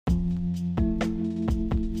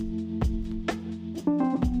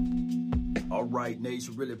right,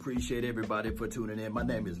 Nation. Really appreciate everybody for tuning in. My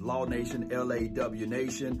name is Law Nation, LAW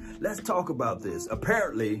Nation. Let's talk about this.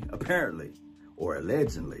 Apparently, or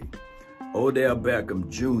allegedly, Odell Beckham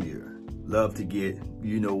Jr. loved to get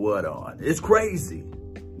you-know-what on. It's crazy.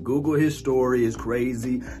 Google his story. It's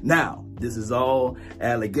crazy. Now, this is all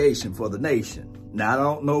allegation for the nation. Now, I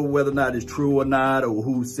don't know whether or not it's true or not or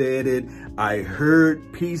who said it. I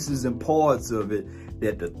heard pieces and parts of it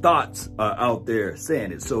that the thoughts are out there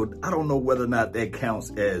saying it. So I don't know whether or not that counts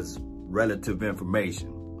as relative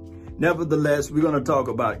information. Nevertheless, we're going to talk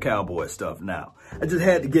about Cowboy stuff now. I just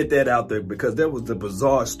had to get that out there because that was a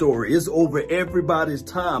bizarre story. It's over everybody's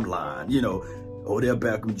timeline. You know, Odell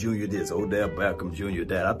Beckham Jr. this, Odell Beckham Jr.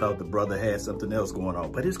 that. I thought the brother had something else going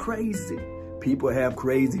on, but it's crazy. People have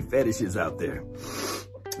crazy fetishes out there.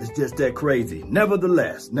 It's just that crazy.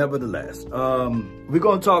 Nevertheless, we're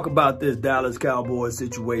going to talk about this Dallas Cowboys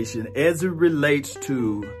situation as it relates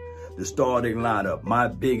to the starting lineup. My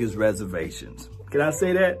biggest reservations. Can I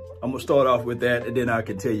say that? I'm going to start off with that, and then I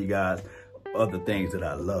can tell you guys other things that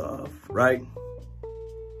I love, right?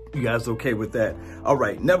 You guys okay with that? All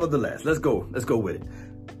right, nevertheless, let's go with it.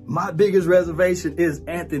 My biggest reservation is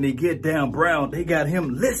Anthony Get Down Brown. They got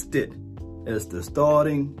him listed as the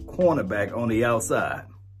starting cornerback on the outside.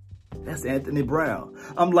 That's Anthony Brown.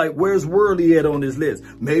 I'm like, where's Worley at on this list?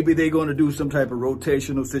 Maybe they're going to do some type of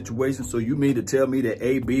rotational situation. So you mean to tell me that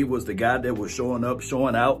AB was the guy that was showing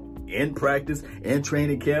out in practice and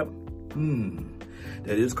training camp?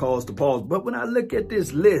 That is cause to pause. But when I look at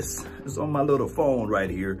this list, it's on my little phone right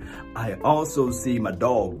here, I also see my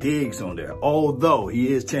dog Diggs on there. Although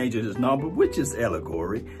he is changing his number, which is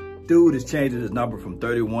allegory. Dude is changing his number from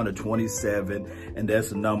 31 to 27, and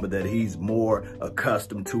that's a number that he's more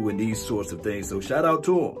accustomed to in these sorts of things. So shout out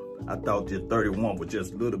to him. I thought the 31 was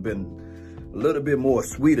just a little bit more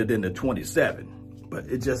sweeter than the 27, but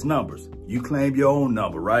it's just numbers. You claim your own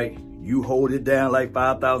number, right? You hold it down like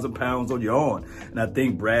 5,000 pounds on your own. And I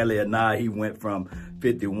think Bradley Anae, he went from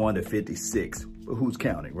 51 to 56. But who's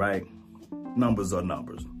counting, right? Numbers are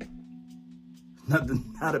numbers.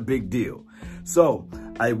 Not a big deal. So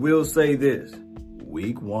I will say this.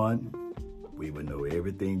 Week 1, we would know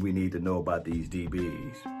everything we need to know about these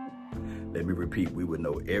DBs. Let me repeat, we would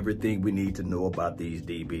know everything we need to know about these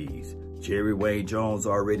DBs. Jerry Wayne Jones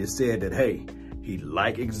already said that, hey, he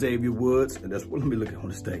liked Xavier Woods. And that's what, let me look on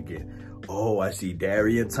this thing again. Oh, I see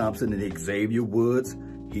Darian Thompson and Xavier Woods.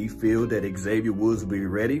 He feels that Xavier Woods will be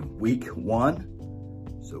ready week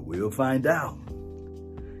 1. So we'll find out.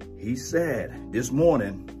 He said this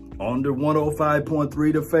morning on the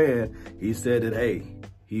 105.3 The Fan, he said that, hey,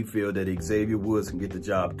 he feels that Xavier Woods can get the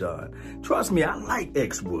job done. Trust me, I like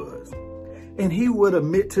X Woods. And he would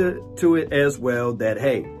admit to it as well that,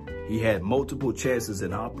 hey, he had multiple chances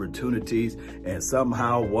and opportunities, and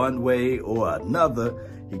somehow one way or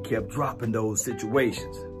another, he kept dropping those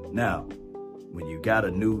situations. Now, when you got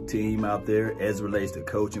a new team out there as it relates to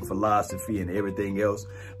coaching philosophy and everything else,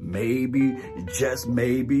 maybe, just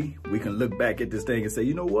maybe, we can look back at this thing and say,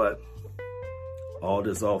 you know what? All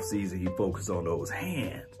this offseason, he focused on those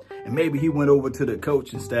hands. And maybe he went over to the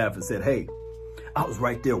coaching staff and said, hey, I was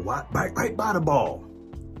right there, right by the ball,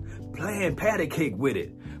 playing patty cake with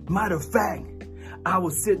it. Matter of fact, I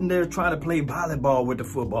was sitting there trying to play volleyball with the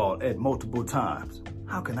football at multiple times.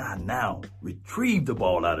 How can I now retrieve the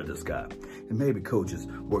ball out of the sky? And maybe coaches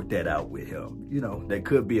work that out with him. You know, that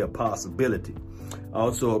could be a possibility.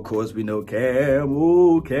 Also, of course, we know Cam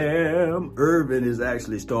Irvin is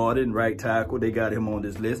actually starting right tackle. They got him on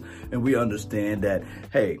this list. And we understand that,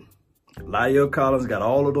 hey, La'el Collins got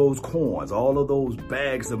all of those coins, all of those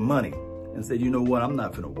bags of money, and said, you know what, I'm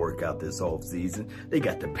not going to work out this off season. They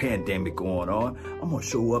got the pandemic going on. I'm going to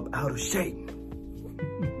show up out of shape.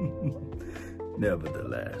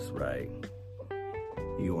 Nevertheless, right,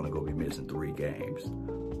 he only going to be missing 3 games.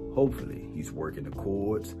 Hopefully, he's working the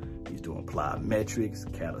chords. He's doing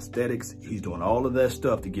plyometrics, calisthenics. He's doing all of that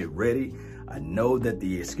stuff to get ready. I know that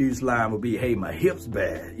the excuse line will be, hey, my hip's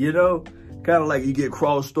bad, you know? Kind of like you get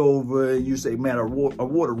crossed over and you say, man, I wore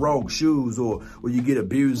the wrong shoes, or you get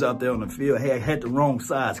abused out there on the field. Hey, I had the wrong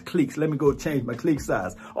size cleats. Let me go change my cleat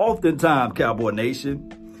size. Oftentimes, Cowboy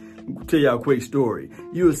Nation, I'll tell y'all a quick story.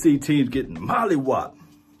 You will see teams getting mollywopped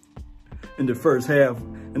in the first half,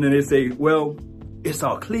 and then they say, well, it's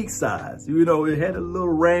our cleat size. You know, it had a little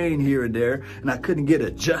rain here and there, and I couldn't get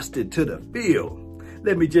adjusted to the field.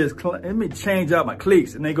 Let me change out my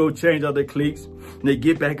cleats. And they go change out their cleats, and they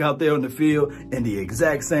get back out there on the field, and the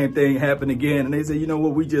exact same thing happened again. And they say, you know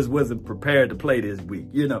what, we just wasn't prepared to play this week.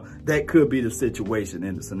 You know, that could be the situation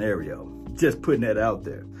in the scenario. Just putting that out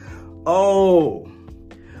there. Oh,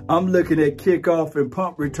 I'm looking at kickoff and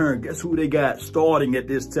punt return. Guess who they got starting at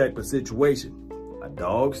this type of situation? My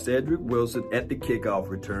dog, Cedric Wilson, at the kickoff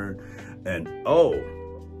return. And oh,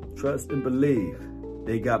 trust and believe,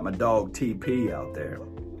 they got my dog TP out there.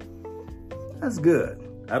 That's good.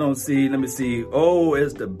 I don't see, let me see. Oh,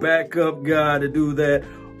 it's the backup guy to do that.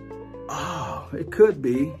 Oh, it could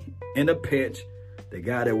be in a pinch. The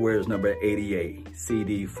guy that wears number 88,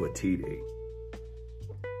 CD for TD.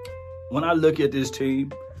 When I look at this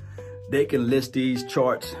team, they can list these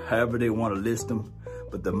charts however they want to list them.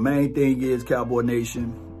 But the main thing is, Cowboy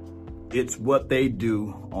Nation, it's what they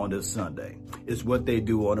do on a Sunday. It's what they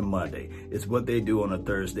do on a Monday. It's what they do on a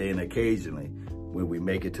Thursday. And occasionally, when we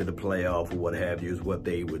make it to the playoff or what have you, is what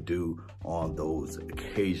they would do on those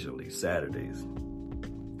occasionally Saturdays.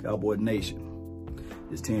 Cowboy Nation,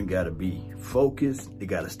 this team got to be focused. They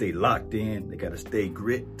got to stay locked in. They got to stay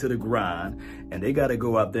grit to the grind. And they got to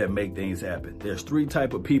go out there and make things happen. There's three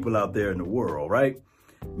types of people out there in the world, right?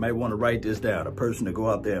 You might want to write this down. A person to go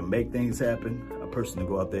out there and make things happen. A person to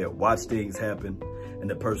go out there and watch things happen. And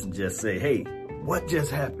the person just say, hey, what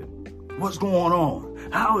just happened? What's going on?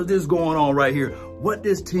 How is this going on right here? What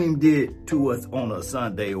this team did to us on a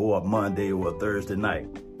Sunday or a Monday or a Thursday night?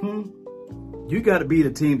 You got to be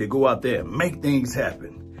the team to go out there and make things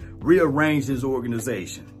happen. Rearrange this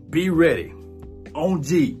organization. Be ready. On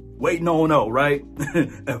G, waiting on O, right?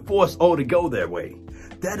 And force O to go that way.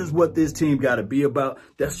 That is what this team got to be about.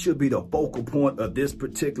 That should be the focal point of this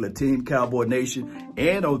particular team, Cowboy Nation.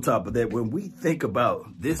 And on top of that, when we think about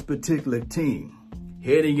this particular team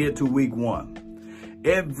heading into week 1,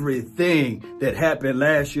 everything that happened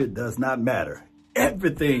last year does not matter.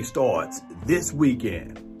 Everything starts this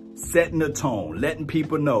weekend. Setting the tone, letting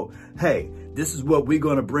people know, hey, this is what we're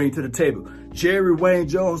going to bring to the table. Jerry Wayne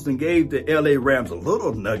Jones gave the LA Rams a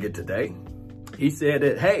little nugget today. He said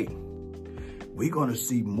that, hey, we're going to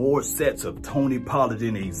see more sets of Tony Pollard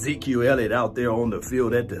and Ezekiel Elliott out there on the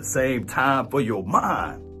field at the same time for your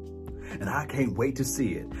mind. And I can't wait to see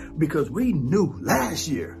it because we knew last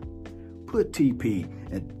year, put TP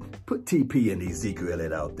and Ezekiel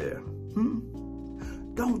Elliott out there.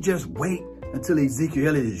 Don't just wait until Ezekiel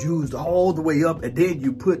Elliott is used all the way up and then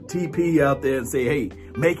you put TP out there and say, hey,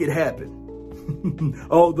 make it happen.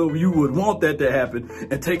 Although you would want that to happen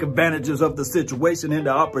and take advantages of the situation and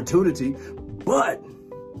the opportunity, but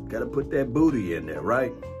got to put that booty in there,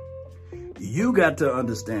 right? You got to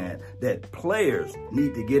understand that players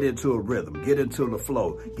need to get into a rhythm, get into the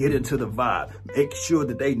flow, get into the vibe, make sure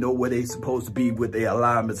that they know where they're supposed to be with their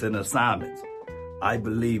alignments and assignments. I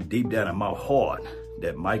believe deep down in my heart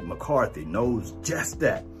that Mike McCarthy knows just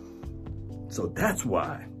that. So that's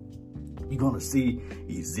why you're going to see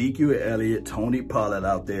Ezekiel Elliott, Tony Pollard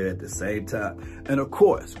out there at the same time. And of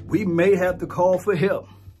course, we may have to call for help.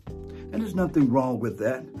 And there's nothing wrong with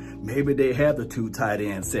that. Maybe they have the 2 tight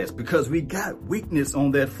end sets because we got weakness on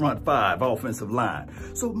that front 5 offensive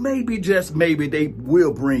line. So maybe, just maybe, they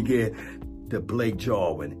will bring in the Blake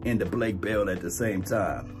Jarwin and the Blake Bell at the same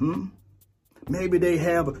time. Maybe they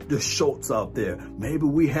have the Schultz out there. Maybe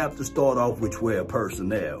we have to start off with 12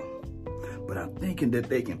 personnel. But I'm thinking that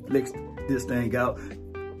they can flex this thing out,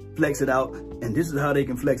 flex it out, and this is how they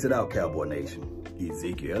can flex it out, Cowboy Nation.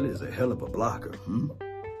 Ezekiel is a hell of a blocker.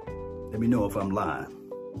 Let me know if I'm lying.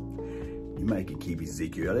 You might can keep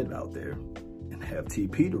Ezekiel Elliott out there and have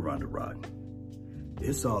TP to run the rock.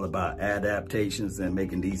 It's all about adaptations and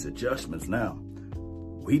making these adjustments now.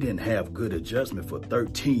 We didn't have good adjustment for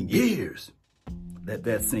 13 years. Let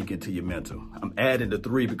that sink into your mental. I'm adding the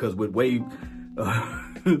 3 because with Wade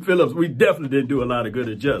Phillips, we definitely didn't do a lot of good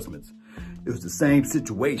adjustments. It was the same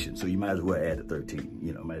situation, so you might as well add the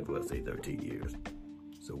 13. Might as well say 13 years.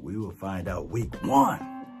 So we will find out week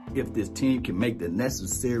 1 if this team can make the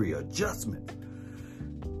necessary adjustment.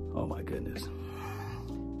 Oh my goodness.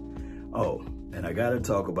 Oh, and I gotta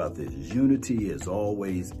talk about this. Unity is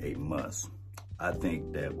always a must. I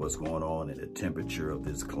think that what's going on in the temperature of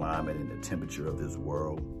this climate and the temperature of this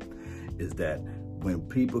world is that when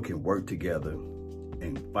people can work together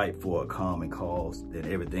and fight for a common cause,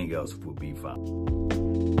 then everything else will be fine.